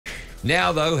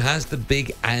Now, though, has the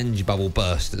big Ange bubble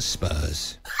burst at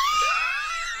Spurs?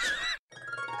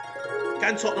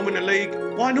 Can Tottenham win the league?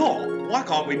 Why not? Why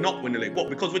can't we not win the league? What,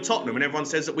 because we're Tottenham and everyone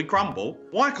says that we crumble?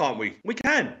 Why can't we? We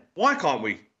can. Why can't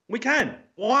we? We can.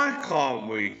 Why can't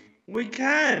we? We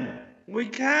can. We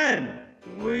can.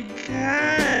 We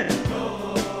can.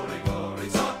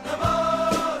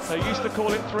 They used to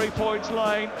call it 3 points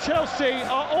lane. Chelsea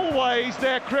are always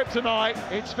their kryptonite.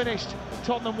 It's finished.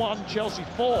 Tottenham 1, Chelsea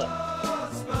 4.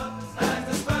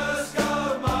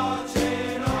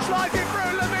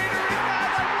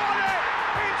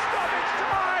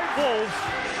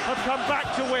 Have come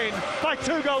back to win by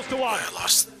 2-1. The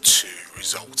last two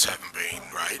results haven't been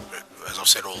great, but as I've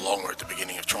said all along, we're at the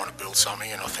beginning of trying to build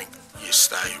something, and I think you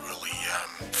stay really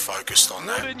focused on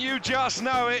that. Wouldn't you just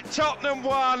know it? Tottenham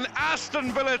 1,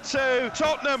 Aston Villa 2.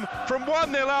 Tottenham from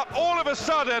 1-0 up, all of a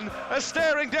sudden are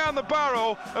staring down the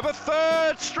barrel of a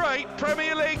third straight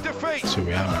Premier League defeat. That's who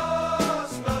we are.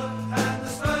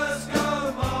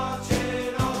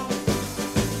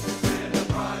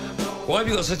 Why have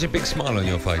you got such a big smile on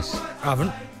your face? I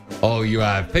haven't. Oh, you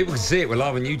have. People can see it. We're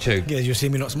live on YouTube. Yeah, you'll see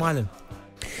me not smiling.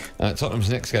 Tottenham's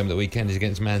next game of the weekend is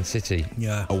against Man City.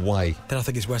 Yeah. Away. Then I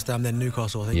think it's West Ham, then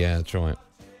Newcastle, I think. Yeah, that's right.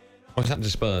 What's happened to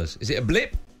Spurs? Is it a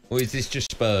blip? Or is this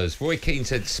just Spurs? Roy Keane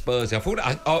said Spurs.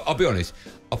 I'll be honest.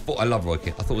 I love Roy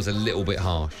Keane. I thought it was a little bit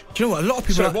harsh. Do you know what? A lot of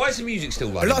people. So why is the music still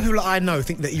like a lot of people that I know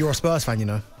think that you're a Spurs fan. You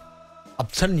know, I'm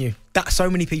telling you that so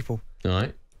many people. All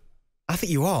right. I think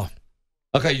you are.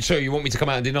 Okay, so you want me to come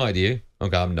out and deny, do you?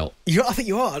 Okay, I'm not. I think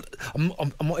you are. I'm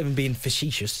not even being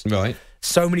facetious. Right.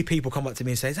 So many people come up to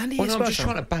me and say, "Andy, I'm just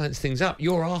trying to balance things up.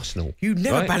 You're Arsenal. You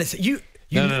never balance it.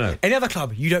 No. Any other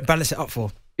club, you don't balance it up for.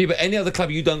 Yeah, but any other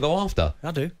club you don't go after.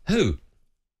 I do. Who?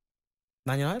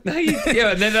 Man United. No,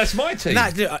 yeah, and then that's my team.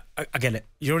 I get it.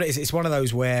 You know what it is? It's one of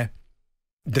those where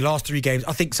the last 3 games,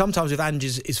 I think sometimes with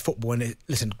Ange's is football, and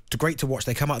listen, great to watch.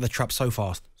 They come out of the trap so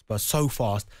fast, Spurs, so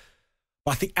fast.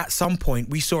 But I think at some point,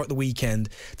 we saw at the weekend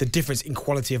the difference in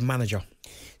quality of manager.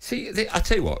 See, I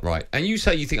tell you what, right? And you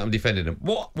say you think I'm defending them.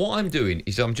 What I'm doing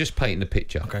is I'm just painting the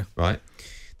picture, okay? Right?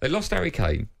 They lost Harry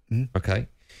Kane, okay?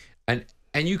 And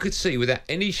you could see without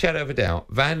any shadow of a doubt,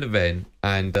 Van der Ven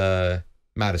and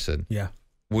Maddison,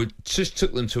 just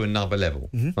took them to another level,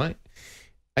 right?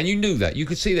 And you knew that. You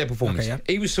could see their performance. Okay,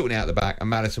 yeah. He was sorting out the back, and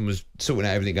Maddison was sorting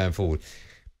out everything going forward.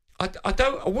 I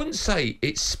wouldn't say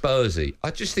it's Spursy. I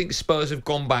just think Spurs have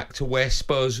gone back to where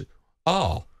Spurs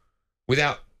are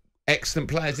without excellent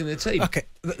players in the team. Okay.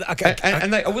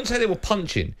 And I wouldn't say they were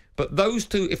punching, but those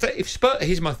two. If Spurs,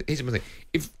 here's my thing.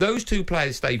 If those two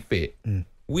players stayed fit,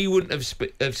 we wouldn't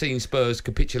have seen Spurs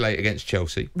capitulate against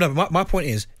Chelsea. No, but my point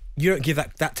is, you don't give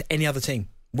that to any other team.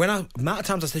 The amount of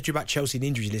times I said to you about Chelsea and the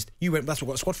injuries list, you went, "That's what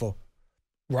we got a squad for,"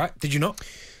 right? Did you not?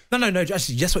 No. That's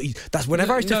what. That's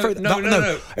whenever I used to throw.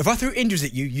 No. If I threw injuries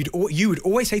at you, you would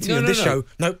always say to me on this show,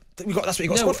 "No, that's what you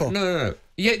got a squad for." No.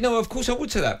 Yeah, no. Of course I would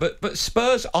say that, but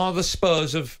Spurs are the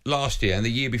Spurs of last year and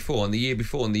the year before and the year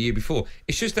before and the year before.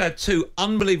 It's just they had 2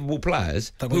 unbelievable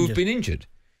players who have been injured.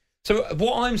 So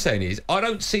what I'm saying is, I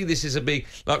don't see this as a big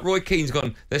like Roy Keane's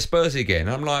gone. They're Spurs again.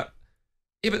 I'm like,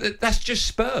 yeah, but that's just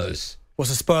Spurs.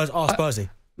 What's the Spurs are Spursy?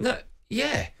 No,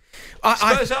 yeah.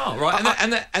 Spurs are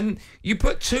right, and you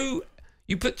put two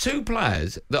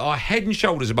players that are head and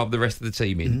shoulders above the rest of the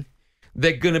team in.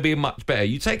 They're going to be much better.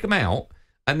 You take them out,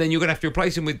 and then you're going to have to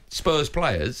replace them with Spurs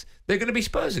players. They're going to be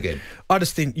Spurs again. I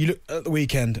just think you look at the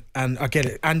weekend, and I get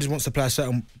it. Andy wants to play a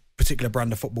certain particular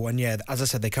brand of football, and yeah, as I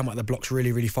said, they come out of the blocks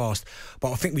really, really fast.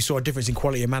 But I think we saw a difference in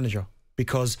quality of manager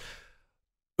because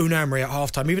Unai Emery at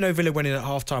halftime, even though Villa went in at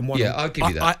halftime, I'll give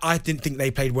you that. I didn't think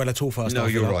they played well at all first half. No,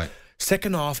 you're right.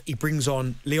 Second half, he brings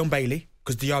on Leon Bailey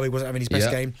because Diaby wasn't having his best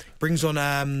game. Brings on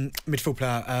midfield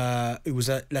player who was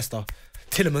at Leicester,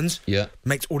 Tillemans. Yeah,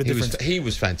 makes all the difference. He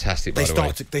was fantastic. By the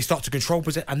way, they start to control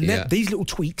possession, and these little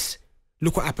tweaks.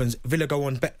 Look what happens. Villa go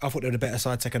on. I thought they were the better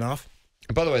side second half.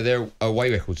 And by the way, their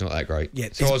away record's not that great. Yeah,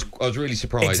 so I was really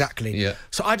surprised. Exactly. Yeah.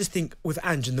 So I just think with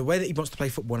Ange and the way that he wants to play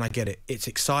football, and I get it. It's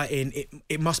exciting.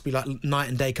 It must be like night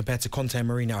and day compared to Conte and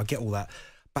Mourinho. I get all that.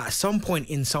 But at some point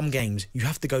in some games, you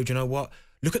have to go, do you know what?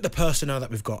 Look at the personnel that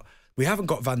we've got. We haven't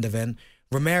got Van der Ven.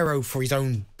 Romero, for his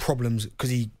own problems, because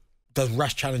he does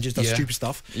rash challenges, does stupid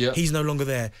stuff. Yeah. He's no longer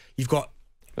there. You've got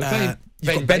Ben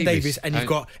Davies and you've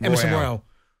got Emerson Royale.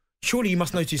 Surely you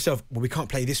must know to yourself, well, we can't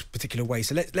play this particular way,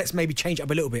 so let's maybe change it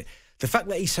up a little bit. The fact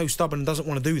that he's so stubborn and doesn't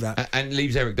want to do that. And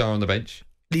leaves Eric Dyer on the bench.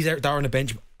 Leaves Eric Dyer on the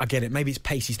bench. I get it. Maybe it's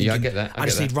pace. He's thinking, yeah, I get that. I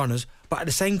just need runners. But at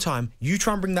the same time, you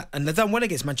try and bring that, and they've done well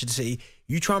against Manchester City.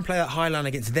 You try and play that high line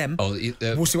against them. Oh,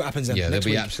 we'll see what happens then. Yeah, next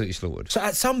they'll be week. absolutely slaughtered. So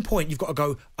at some point, you've got to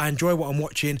go, I enjoy what I'm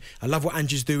watching. I love what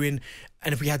Ange's doing.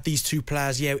 And if we had these two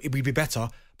players, yeah, it would be better.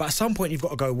 But at some point, you've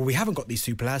got to go, well, we haven't got these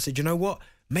two players. So do you know what?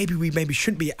 Maybe we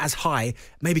shouldn't be as high.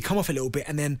 Maybe come off a little bit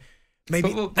and then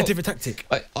maybe a different tactic.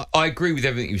 I agree with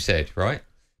everything you said, right?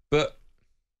 But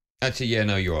actually, yeah,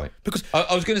 no, you're right. Because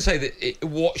I was going to say that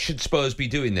what should Spurs be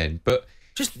doing then? But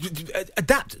just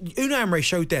adapt. Unai Emery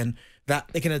showed then that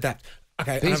they can adapt.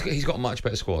 Okay, he's got a much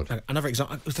better squad. Another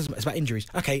example. It's about injuries.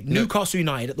 Okay, Newcastle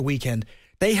United at the weekend.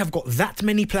 They have got that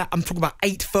many players. I'm talking about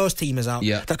 8 first-teamers out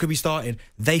that could be starting.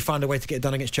 They find a way to get it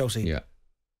done against Chelsea. Yeah.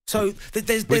 So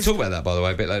we'll talk about that, by the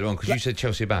way, a bit later on, because you said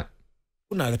Chelsea are back.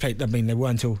 Well, no, they played. I mean, they were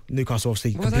until Newcastle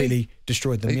obviously completely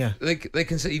destroyed them. They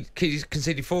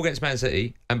conceded 4 against Man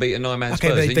City and beat a 9-man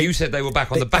Spurs. And you said they were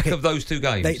back on the back of those 2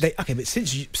 games. Okay, but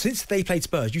since they played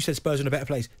Spurs, you said Spurs are in a better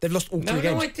place. They've lost all 3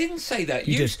 games. No, I didn't say that.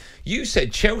 You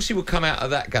said Chelsea would come out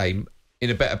of that game in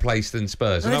a better place than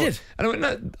Spurs. And they did. And I went,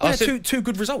 no. I said two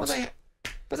good results.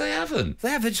 But they haven't. They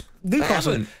have. They're just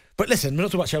Newcastle. They haven't. But listen, we're not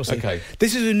talking about Chelsea. Okay.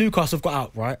 This is who Newcastle have got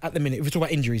out, right? At the minute, if we're talking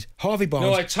about injuries, Harvey Barnes,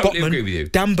 no, I totally Botman, agree with you.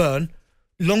 Dan Burn,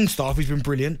 Longstaff, who's been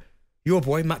brilliant. Your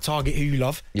boy, Matt Targett, who you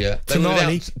love. Yeah.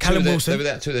 Tonali, Callum Wilson. They were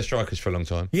without 2 of their strikers for a long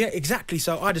time. Yeah, exactly.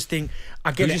 So I just think,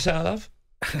 I get Who did you say I love?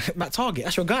 Matt Targett,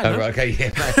 that's your guy, man. Right, okay,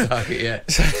 yeah, Matt Targett, yeah.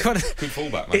 Good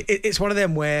fullback, man. It's one of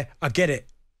them where, I get it,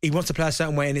 he wants to play a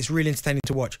certain way and it's really entertaining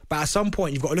to watch. But at some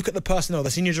point, you've got to look at the personnel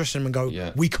that's in your dressing room and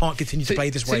go, we can't continue to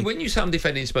play this way. See, when you say I'm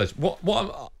defending Spurs,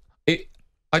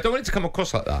 I don't want it to come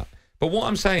across like that. But what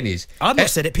I'm saying is... I've not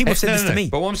said it. People said this to me.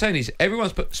 But what I'm saying is,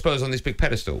 everyone's put Spurs on this big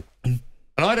pedestal. And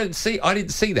I didn't see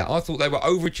that. I thought they were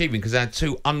overachieving because they had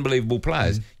 2 unbelievable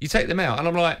players. You take them out, and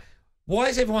I'm like, why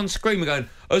is everyone screaming, going,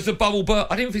 "Has the bubble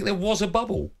burst?" I didn't think there was a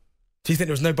bubble. Do you think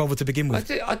there was no bubble to begin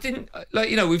with? I didn't,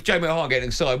 with Jamie Hart getting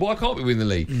excited, why can't we win the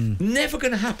league? Never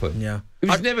going to happen. Yeah. It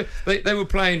was never. They were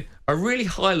playing a really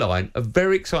high line of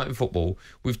very exciting football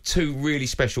with 2 really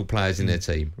special players in their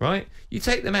team, right? You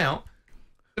take them out,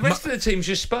 the rest of the team's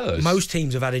just Spurs. Most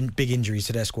teams have had big injuries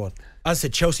to their squad. As I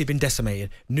said, Chelsea have been decimated.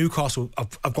 Newcastle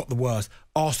have got the worst.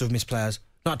 Arsenal have missed players.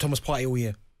 Not Thomas Partey all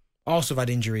year. Arsenal have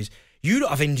had injuries. You don't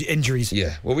have injuries.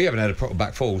 Yeah, well, we haven't had a proper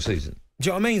back 4 all season. Do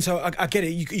you know what I mean? So I get it.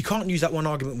 You can't use that one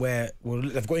argument where, well,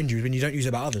 they've got injuries when you don't use it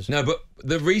about others. No, but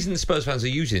the reason the Spurs fans are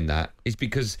using that is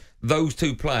because those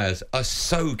 2 players are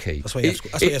so key. That's what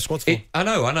your squad's for. I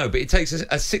know, but it takes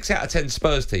a 6 out of 10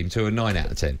 Spurs team to a 9 out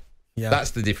of 10. Yeah.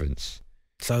 That's the difference.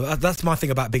 So that's my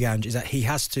thing about Big Ange, is that he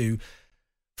has to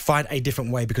find a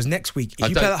different way, because next week, if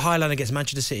you play that high line against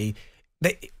Manchester City,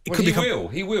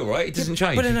 he will, right? It doesn't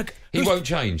change. He won't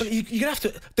change. But you're going to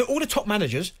have to... All the top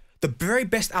managers... The very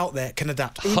best out there can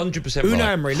adapt. 100% Unai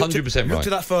Emery looked at right.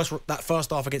 that first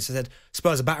half against the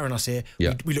Spurs are battering us here.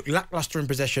 Yeah. We look lacklustre in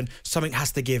possession. Something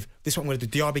has to give. This is what I'm going to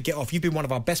do. Diaby, get off. You've been one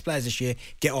of our best players this year.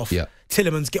 Get off. Yeah.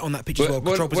 Tillemans, get on that pitch as well.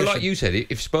 Control possession. Well, like you said,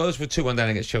 if Spurs were 2-1 down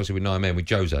against Chelsea with 9 men with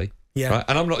Jose, right?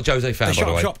 And I'm not a Jose fan, by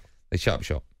the way. They shut up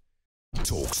shop.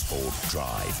 talkSPORT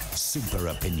Drive. Super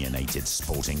opinionated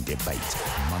sporting debate.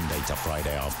 Monday to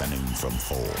Friday afternoon from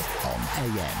 4 on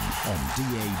AM, on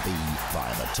DAB,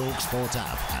 via the talkSPORT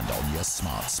app and on your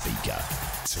smart speaker.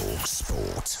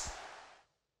 talkSPORT.